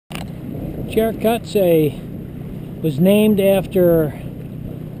Chair Cut's was named after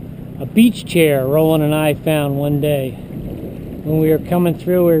a beach chair Roland and I found one day. When we were coming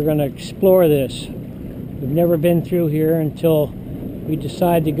through, we were going to explore this. We've never been through here until we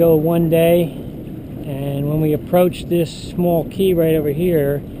decided to go one day, and when we approached this small key right over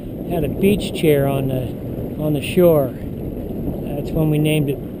here, it had a beach chair on the shore. That's when we named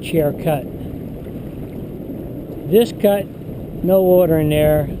it Chair Cut. This cut, no water in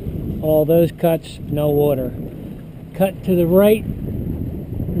there. All those cuts, no water. Cut to the right,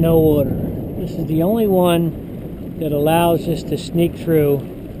 no water. This is the only one that allows us to sneak through,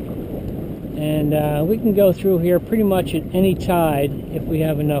 and we can go through here pretty much at any tide if we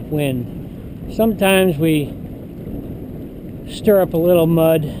have enough wind. Sometimes we stir up a little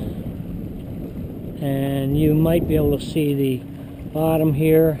mud, and you might be able to see the bottom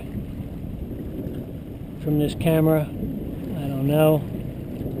here from this camera. I don't know.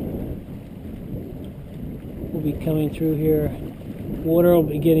 We'll be coming through here. Water will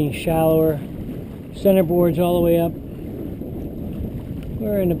be getting shallower. Centerboard's all the way up.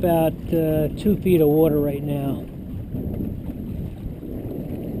 We're in about 2 feet of water right now.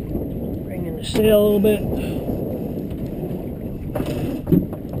 Bringing the sail a little bit.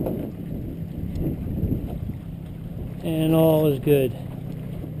 And all is good.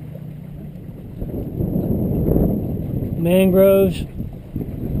 Mangroves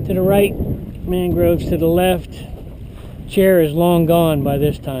to the right, mangroves to the left. Chair is long gone by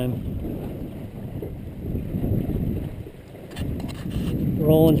this time.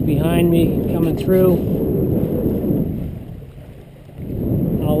 Roland's behind me, coming through.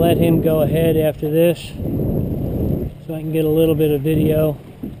 I'll let him go ahead after this so I can get a little bit of video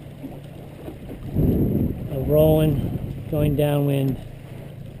of Roland going downwind.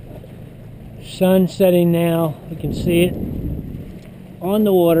 Sun setting now, you can see it on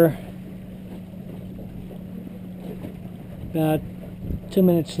the water. About 2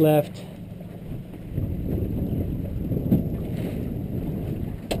 minutes left.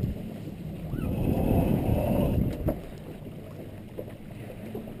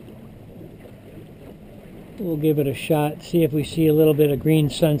 We'll give it a shot, see if we see a little bit of green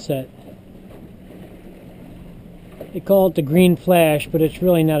sunset. They call it the green flash, but it's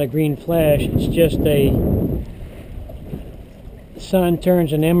really not a green flash. It's just the sun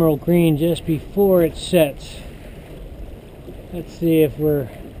turns an emerald green just before it sets. Let's see if we're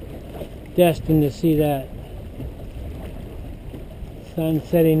destined to see that. Sun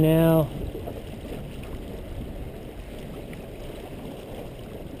setting now.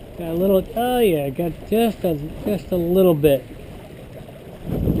 Got a little, oh yeah, got just a little bit.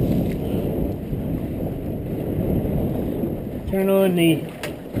 Turn on the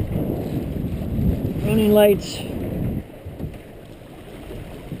running lights,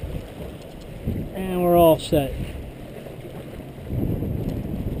 and we're all set.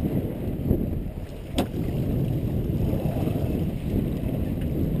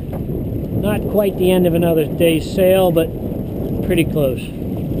 Not quite the end of another day's sail, but pretty close.